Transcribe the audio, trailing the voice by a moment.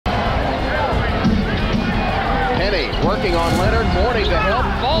Working on Leonard, Mourning to help,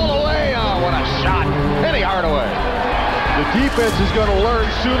 fall away. Oh, what a shot. Penny Hardaway. The defense is going to learn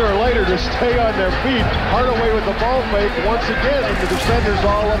sooner or later to stay on their feet. Hardaway with the ball fake once again, and the defenders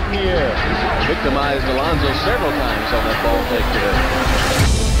all up in the air. Victimized Alonso several times on that ball fake today.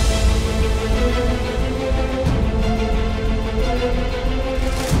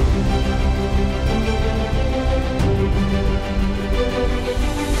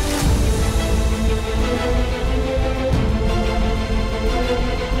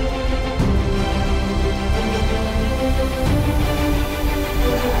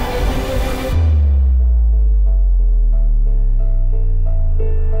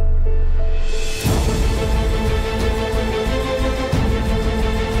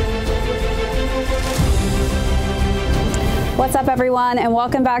 What's up, everyone, and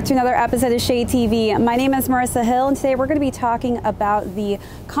welcome back to another episode of ShadeTV. My name is Marissa Hill, and today we're going to be talking about the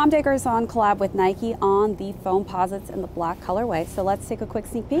Comme des Garcons collab with Nike on the Foamposites in the black colorway. So let's take a quick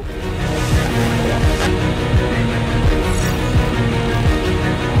sneak peek.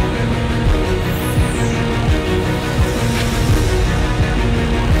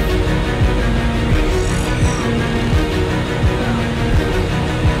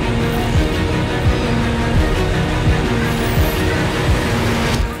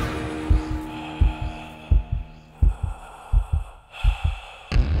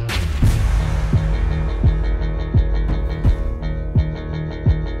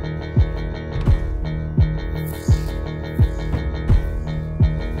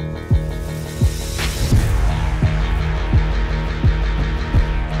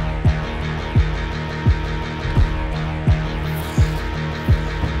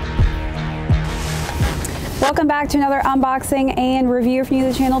 Welcome back to another unboxing and review. If you're new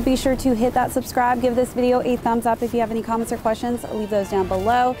to the channel, be sure to hit that subscribe, give this video a thumbs up. If you have any comments or questions, leave those down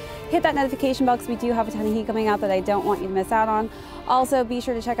below. Hit that notification bell because we do have a ton of heat coming out that I don't want you to miss out on. Also, be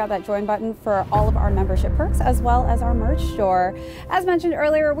sure to check out that join button for all of our membership perks as well as our merch store. As mentioned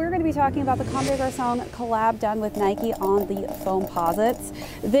earlier, we're going to be talking about the Comme des Garcons collab done with Nike on the Foamposites.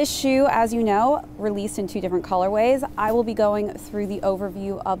 This shoe, as you know, released in 2 different colorways. I will be going through the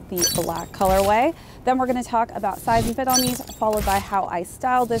overview of the black colorway. Then we're going to talk about size and fit on these, followed by how I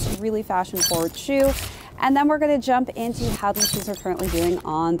styled this really fashion-forward shoe. And then we're going to jump into how these shoes are currently doing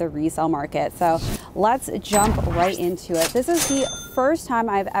on the resale market. So let's jump right into it. This is the first time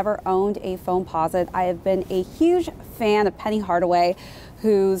I've ever owned a Foamposite. I have been a huge fan of Penny Hardaway,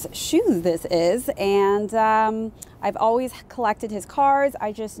 whose shoe this is, and I've always collected his cards.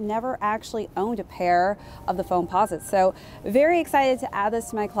 I just never actually owned a pair of the Foamposites. So very excited to add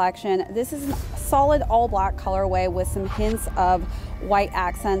this to my collection. This is a solid all black colorway with some hints of white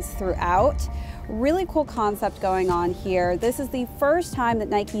accents throughout. Really cool concept going on here. This is the first time that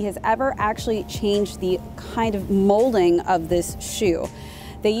Nike has ever actually changed the kind of molding of this shoe.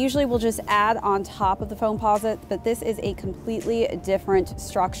 They usually will just add on top of the Foamposite, but this is a completely different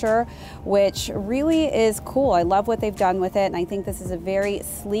structure, which really is cool. I love what they've done with it, and I think this is a very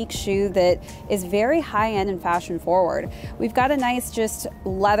sleek shoe that is very high-end and fashion-forward. We've got a nice just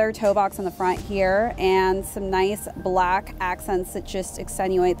leather toe box on the front here and some nice black accents that just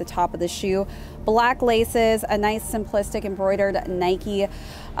accentuate the top of the shoe. Black laces, a nice simplistic embroidered Nike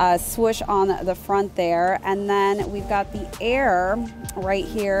swoosh on the front there, and then we've got the Air right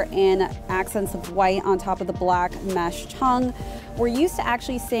here in accents of white on top of the black mesh tongue. We're used to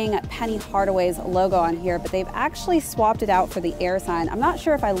actually seeing Penny Hardaway's logo on here, but they've actually swapped it out for the Air sign. I'm not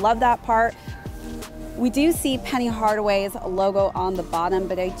sure if I love that part. We do see Penny Hardaway's logo on the bottom,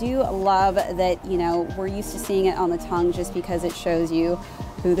 but I do love that, you know, we're used to seeing it on the tongue just because it shows you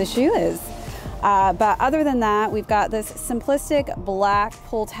who the shoe is. But other than that, we've got this simplistic black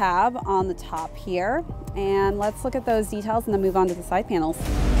pull tab on the top here. And let's look at those details and then move on to the side panels.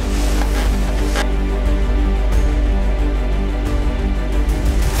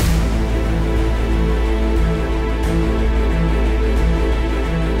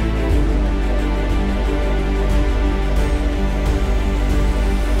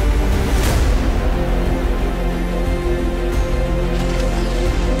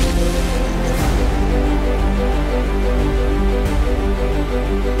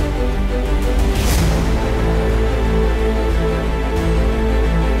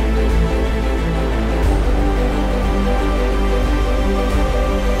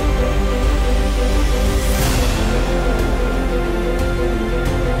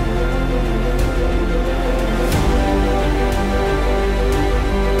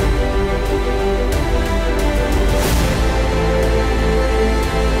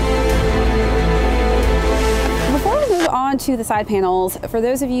 to the side panels, for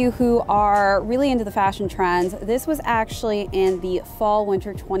those of you who are really into the fashion trends, this was actually in the fall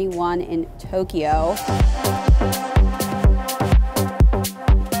winter 21 in Tokyo.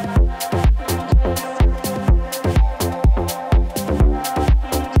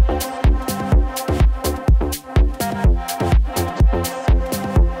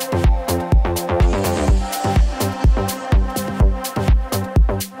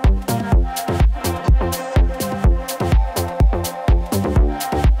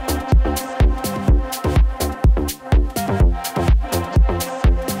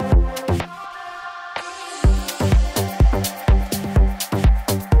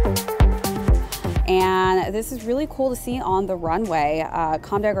 This is really cool to see on the runway.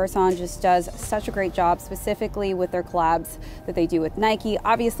 Comme des Garcons just does such a great job, specifically with their collabs that they do with Nike.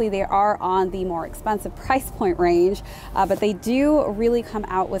 Obviously, they are on the more expensive price point range, but they do really come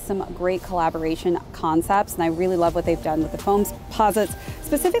out with some great collaboration concepts, and I really love what they've done with the Foamposites,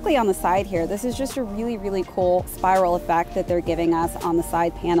 specifically on the side here. This is just a really, really cool spiral effect that they're giving us on the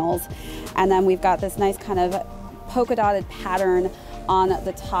side panels. And then we've got this nice kind of polka dotted pattern on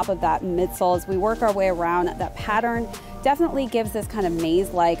the top of that midsole. As we work our way around, that pattern definitely gives this kind of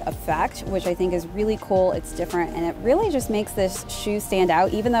maze-like effect, which I think is really cool. It's different, and it really just makes this shoe stand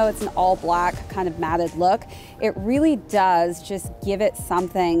out. Even though it's an all black kind of matted look, it really does just give it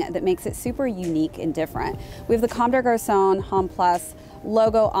something that makes it super unique and different. We have the Comme des Garcons Homme Plus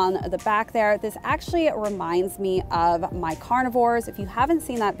logo on the back there. This actually reminds me of my Carnivores. If you haven't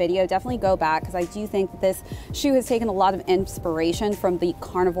seen that video, definitely go back, because I do think that this shoe has taken a lot of inspiration from the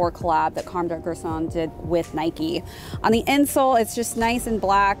Carnivore collab that Comme des Garcons did with Nike. On the insole, it's just nice and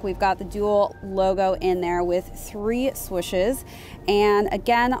black. We've got the dual logo in there with 3 swooshes. And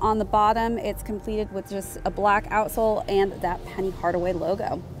again, on the bottom, it's completed with just a black outsole and that Penny Hardaway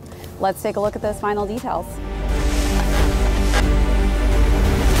logo. Let's take a look at those final details.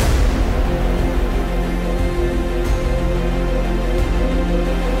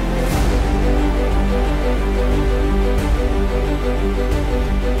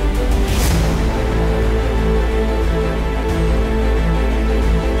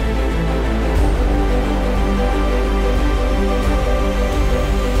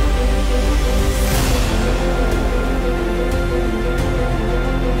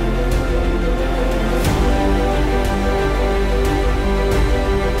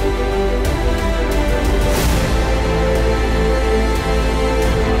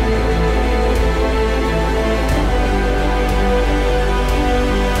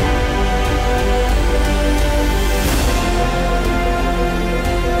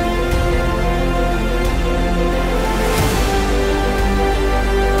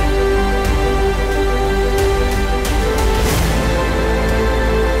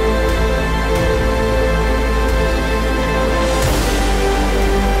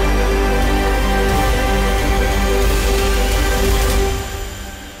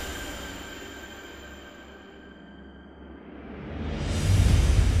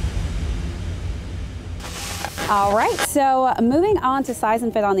 All right, so moving on to size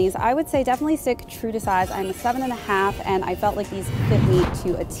and fit on these, I would say definitely stick true to size. I'm a 7.5, and I felt like these fit me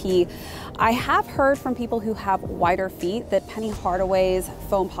to a T. I have heard from people who have wider feet that Penny Hardaway's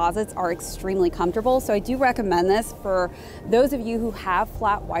Foamposites are extremely comfortable, so I do recommend this for those of you who have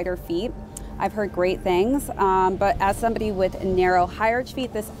flat, wider feet. I've heard great things, but as somebody with narrow, high arch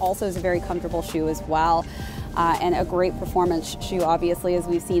feet, this also is a very comfortable shoe as well. And a great performance shoe, obviously, as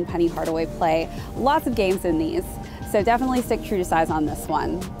we've seen Penny Hardaway play lots of games in these. So definitely stick true to size on this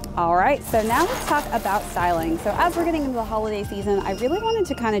one. All right, so now let's talk about styling. So as we're getting into the holiday season, I really wanted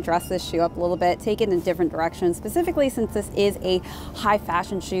to kind of dress this shoe up a little bit, take it in a different direction, specifically since this is a high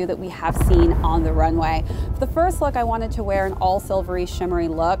fashion shoe that we have seen on the runway. For the first look, I wanted to wear an all silvery, shimmery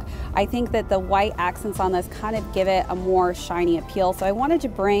look. I think that the white accents on this kind of give it a more shiny appeal. So I wanted to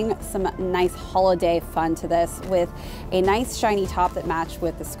bring some nice holiday fun to this with a nice shiny top that matched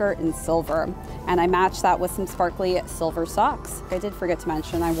with the skirt in silver. And I matched that with some sparkly silver socks. I did forget to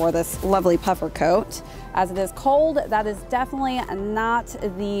mention I wore this lovely puffer coat. As it is cold, that is definitely not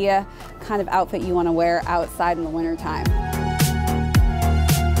the kind of outfit you want to wear outside in the wintertime.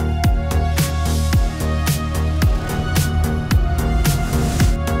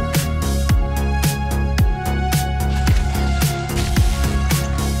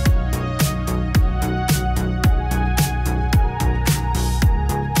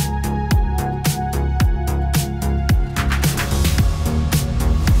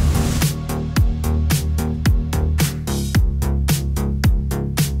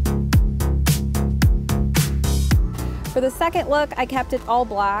 For the second look, I kept it all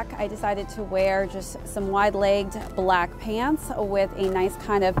black. I decided to wear just some wide-legged black pants with a nice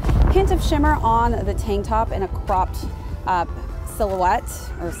kind of hint of shimmer on the tank top and a cropped silhouette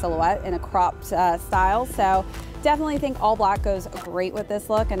in a cropped style. So definitely think all black goes great with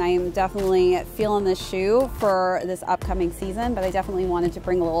this look, and I am definitely feeling this shoe for this upcoming season, but I definitely wanted to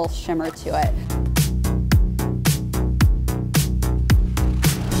bring a little shimmer to it.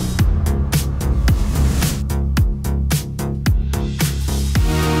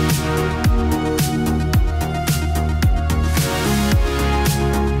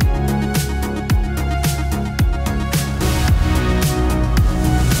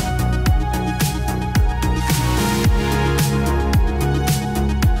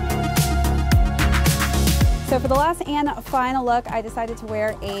 So for the last and final look, I decided to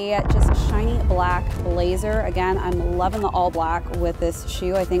wear a just shiny black blazer. Again, I'm loving the all black with this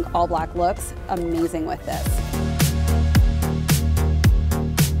shoe. I think all black looks amazing with this.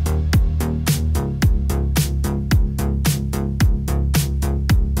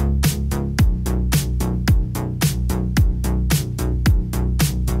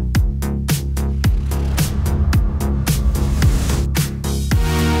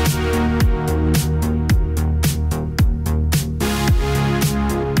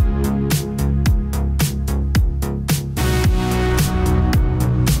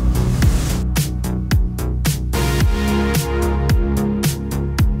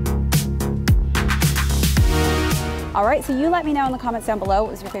 All right, so you let me know in the comments down below,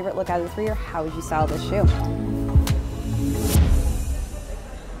 what was your favorite look out of the three, or how would you style this shoe?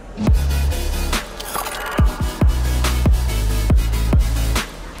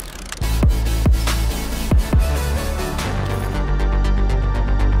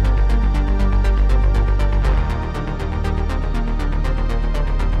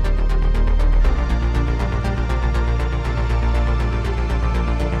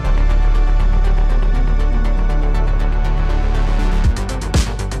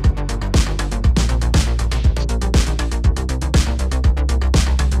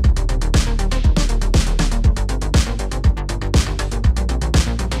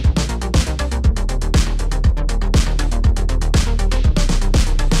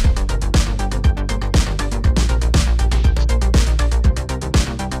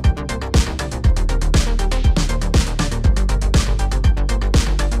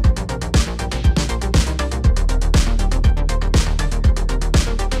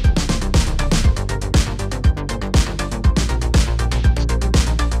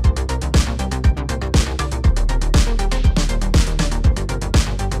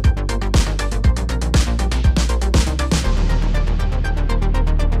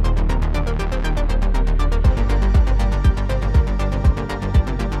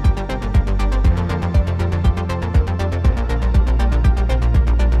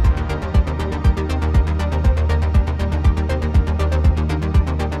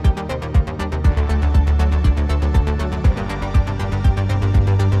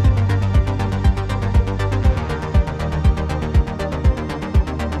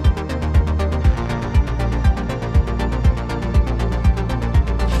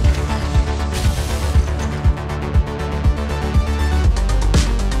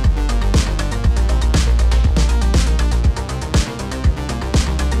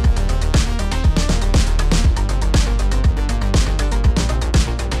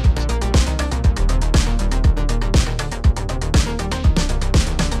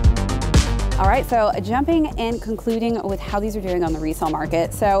 All right, so jumping and concluding with how these are doing on the resale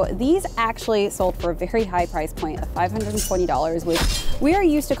market. So these actually sold for a very high price point of $520, which we are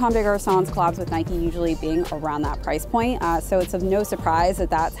used to Comme des Garcons collabs with Nike usually being around that price point. So it's of no surprise that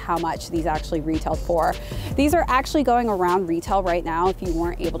that's how much these actually retailed for. These are actually going around retail right now if you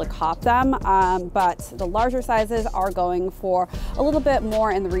weren't able to cop them, but the larger sizes are going for a little bit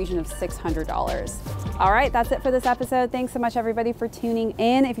more in the region of $600. All right, that's it for this episode. Thanks so much everybody for tuning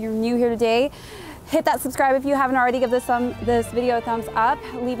in. If you're new here today, hit that subscribe if you haven't already. Give this video a thumbs up.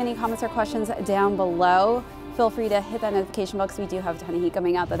 Leave any comments or questions down below. Feel free to hit that notification bell because we do have a ton of heat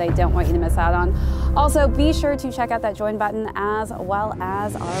coming out that I don't want you to miss out on. Also, be sure to check out that join button as well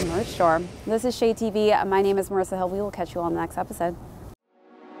as our merch store. This is ShadeTV. My name is Marissa Hill. We will catch you all in the next episode.